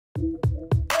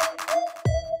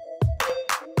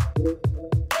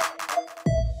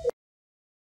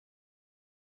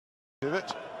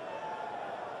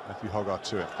Matthew Hogarth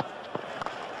to it.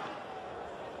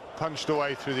 Punched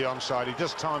away through the onside. He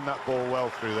just timed that ball well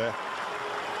through there.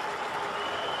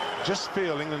 Just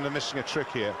feel England are missing a trick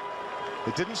here.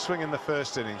 They didn't swing in the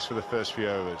first innings for the first few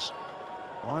overs.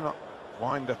 Why not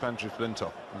wind up Andrew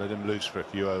Flintoff and let him loose for a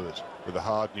few overs with a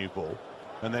hard new ball,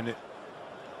 and then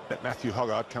let Matthew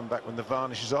Hogarth come back when the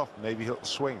varnish is off. Maybe he'll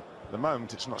swing. At the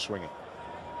moment, it's not swinging.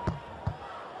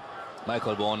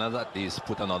 Michael Vaughan has at least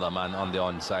put another man on the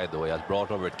onside, though. He has brought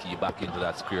Robert Key back into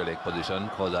that square leg position,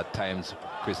 because at times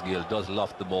Chris Gayle does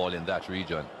loft the ball in that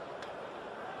region.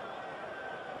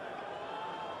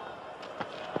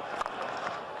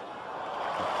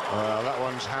 Well, that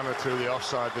one's hammered through the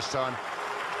offside this time.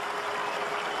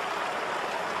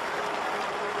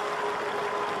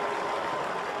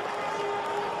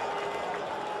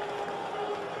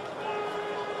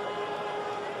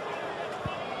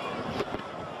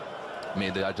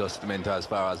 Made the adjustment as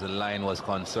far as the line was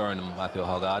concerned, Matthew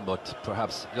Hogarth, but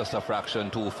perhaps just a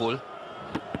fraction too full.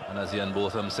 And as Ian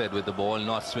Botham said, with the ball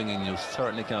not swinging, you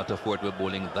certainly cannot afford to be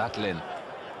bowling that length.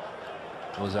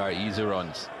 Those are easy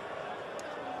runs.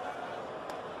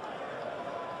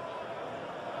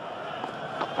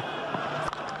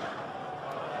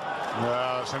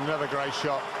 Well, it's another great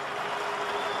shot.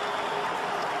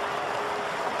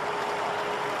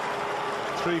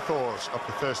 3 fours off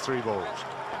the first 3 balls.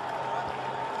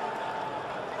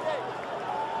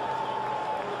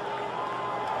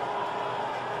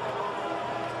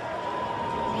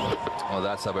 Oh,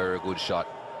 that's a very good shot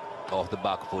off the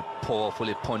back foot,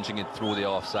 powerfully punching it through the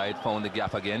offside, found the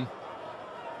gap again.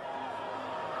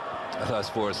 That has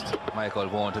forced Michael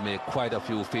Vaughan to make quite a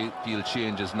few field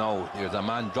changes now. There's a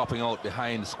man dropping out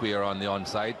behind square on the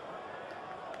onside.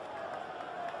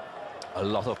 A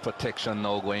lot of protection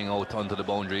now going out onto the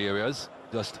boundary areas.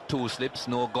 Just 2 slips,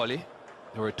 no gully.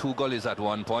 There were 2 gullies at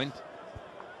one point.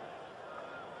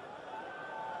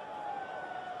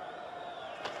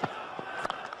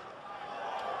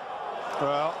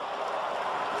 Well,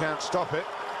 can't stop it.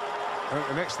 I think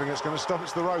the next thing that's going to stop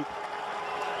it's the rope.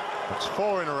 That's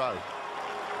 4 in a row.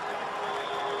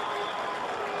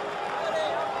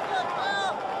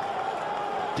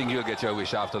 I think you'll get your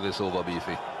wish after this over,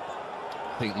 Beefy.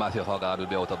 I think Matthew Hogarth will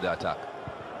be out of the attack.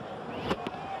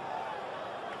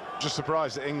 Just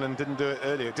surprised that England didn't do it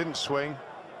earlier. It didn't swing.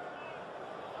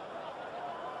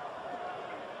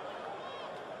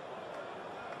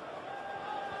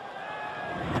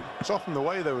 It's often the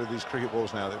way, though, with these cricket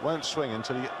balls now. They won't swing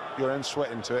until you get your own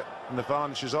sweat into it and the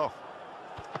varnish is off.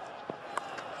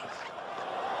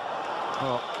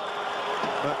 Well,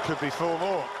 that could be 4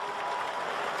 more.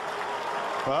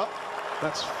 Well,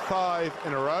 that's 5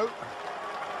 in a row.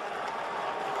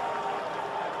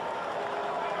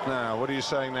 Now, what are you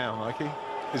saying now, Mikey?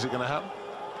 Is it going to happen?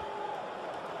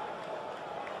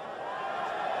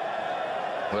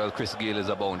 Well, Chris Gayle is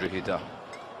a boundary hitter.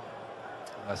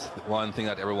 That's one thing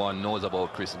that everyone knows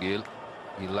about Chris Gayle.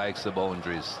 He likes the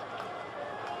boundaries.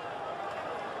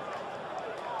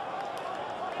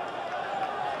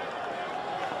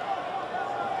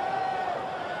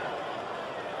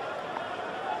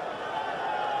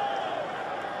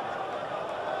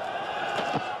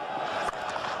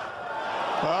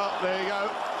 Well, there you go.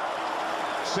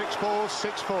 6 balls,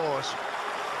 6 fours.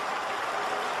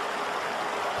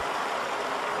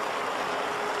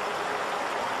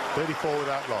 .34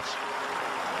 without loss.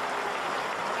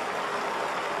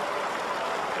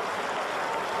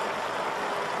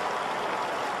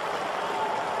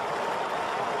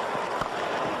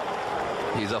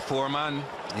 He's a 4-man.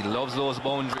 He loves those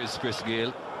boundaries, Chris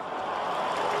Gayle.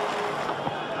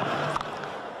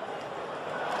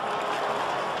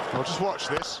 Well, just watch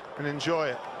this and enjoy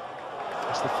it.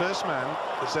 It's the first man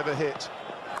that's ever hit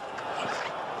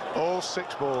all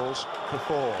 6 balls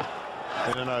before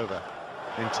in an over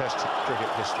in Test cricket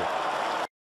history.